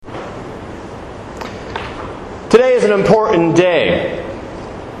Today is an important day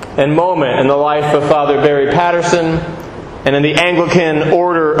and moment in the life of Father Barry Patterson and in the Anglican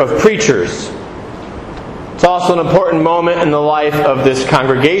Order of Preachers. It's also an important moment in the life of this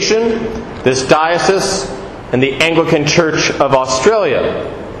congregation, this diocese, and the Anglican Church of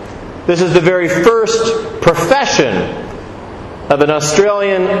Australia. This is the very first profession of an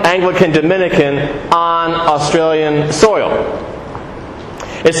Australian Anglican Dominican on Australian soil.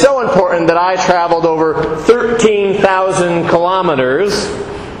 It's so important that I traveled over 13,000 kilometers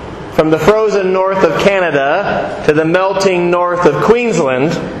from the frozen north of Canada to the melting north of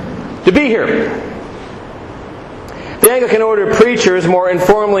Queensland to be here. The Anglican Order of Preachers, more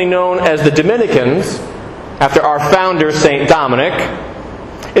informally known as the Dominicans, after our founder, St. Dominic,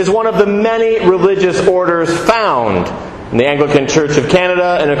 is one of the many religious orders found in the Anglican Church of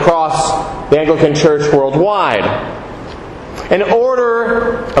Canada and across the Anglican Church worldwide. An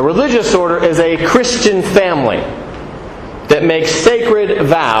order, a religious order, is a Christian family that makes sacred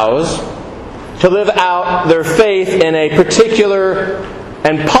vows to live out their faith in a particular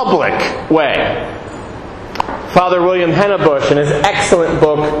and public way. Father William Hennebusch, in his excellent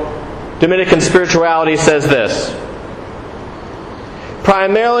book, Dominican Spirituality, says this: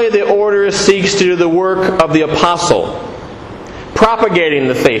 primarily the order seeks to do the work of the apostle, propagating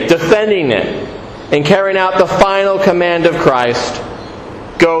the faith, defending it, and carrying out the final command of Christ,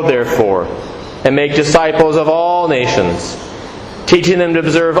 "Go therefore, and make disciples of all nations, teaching them to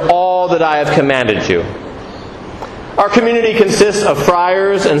observe all that I have commanded you." Our community consists of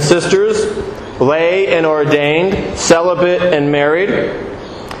friars and sisters, lay and ordained, celibate and married,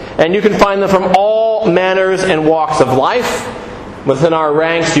 and you can find them from all manners and walks of life. Within our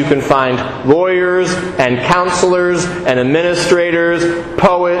ranks you can find lawyers and counselors and administrators,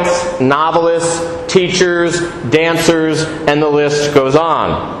 poets, novelists, teachers, dancers, and the list goes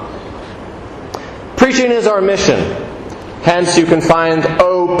on. Preaching is our mission. Hence you can find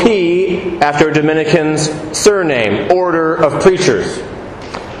OP after a Dominican's surname, Order of Preachers.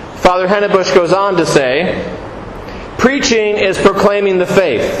 Father Hennebusch goes on to say, preaching is proclaiming the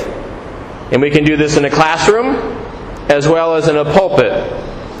faith. And we can do this in a classroom as well as in a pulpit.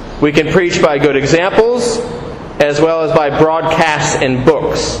 We can preach by good examples as well as by broadcasts in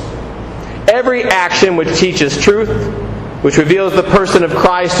books. Every action which teaches truth, which reveals the person of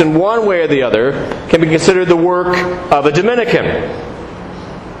Christ in one way or the other, can be considered the work of a Dominican.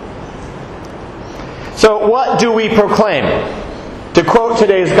 So what do we proclaim? To quote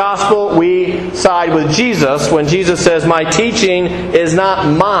today's gospel, we side with Jesus when Jesus says, "My teaching is not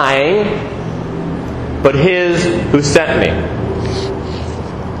mine, but His who sent me."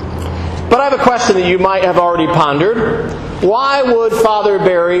 But I have a question that you might have already pondered. Why would Father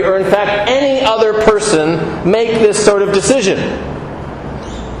Barry, or in fact any other person, make this sort of decision?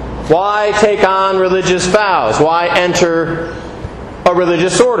 Why take on religious vows? Why enter a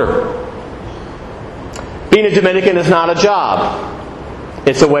religious order? Being a Dominican is not a job.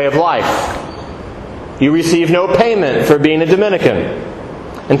 It's a way of life. You receive no payment for being a Dominican.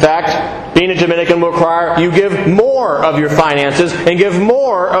 In fact, being a Dominican will require you give more of your finances and give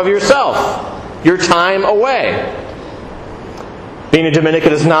more of yourself, your time away. Being a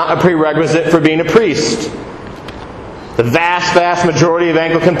Dominican is not a prerequisite for being a priest. The vast, vast majority of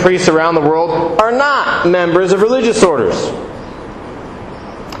Anglican priests around the world are not members of religious orders.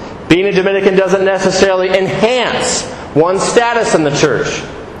 Being a Dominican doesn't necessarily enhance one's status in the church.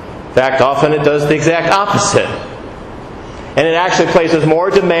 In fact, often it does the exact opposite. And it actually places more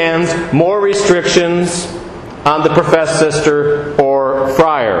demands, more restrictions on the professed sister or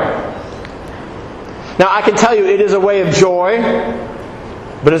friar. Now, I can tell you it is a way of joy,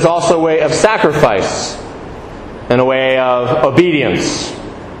 but it's also a way of sacrifice and a way of obedience.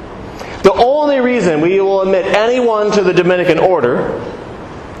 The only reason we will admit anyone to the Dominican order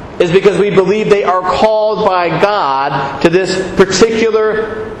is because we believe they are called by God to this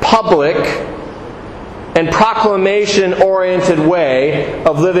particular public and proclamation-oriented way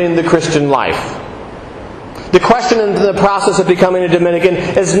of living the Christian life. The question in the process of becoming a Dominican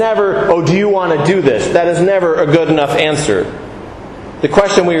is never, "Oh, do you want to do this?" That is never a good enough answer. The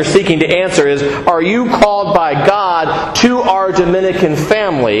question we are seeking to answer is, are you called by God to our Dominican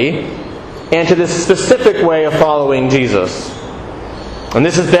family and to this specific way of following Jesus? And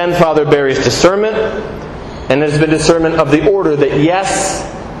this has been Father Barry's discernment, and it has been discernment of the order that yes,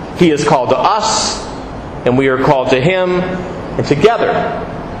 he is called to us, and we are called to him, and together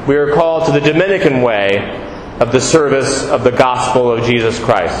we are called to the Dominican way of the service of the gospel of Jesus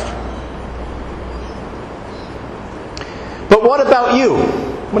Christ. But what about you?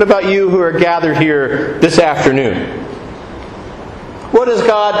 What about you who are gathered here this afternoon? What is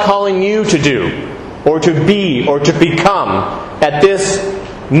God calling you to do or to be, or to become at this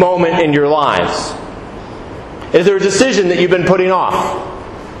moment in your lives? Is there a decision that you've been putting off?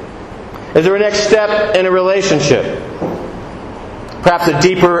 Is there a next step in a relationship? Perhaps a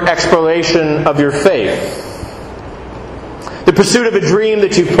deeper exploration of your faith? The pursuit of a dream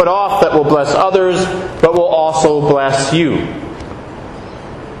that you've put off that will bless others, but will also bless you?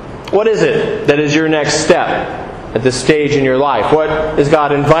 What is it that is your next step at this stage in your life? What is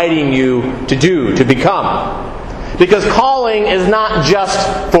God inviting you to do, to become? Because calling is not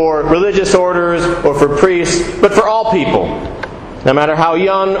just for religious orders or for priests, but for all people. No matter how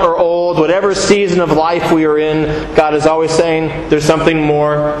young or old, whatever season of life we are in, God is always saying, there's something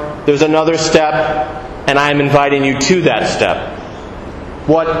more, there's another step, and I am inviting you to that step.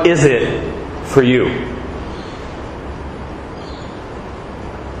 What is it for you?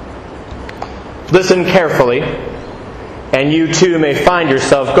 Listen carefully, and you too may find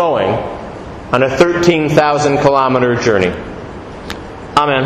yourself going on a 13,000-kilometer journey. Amen.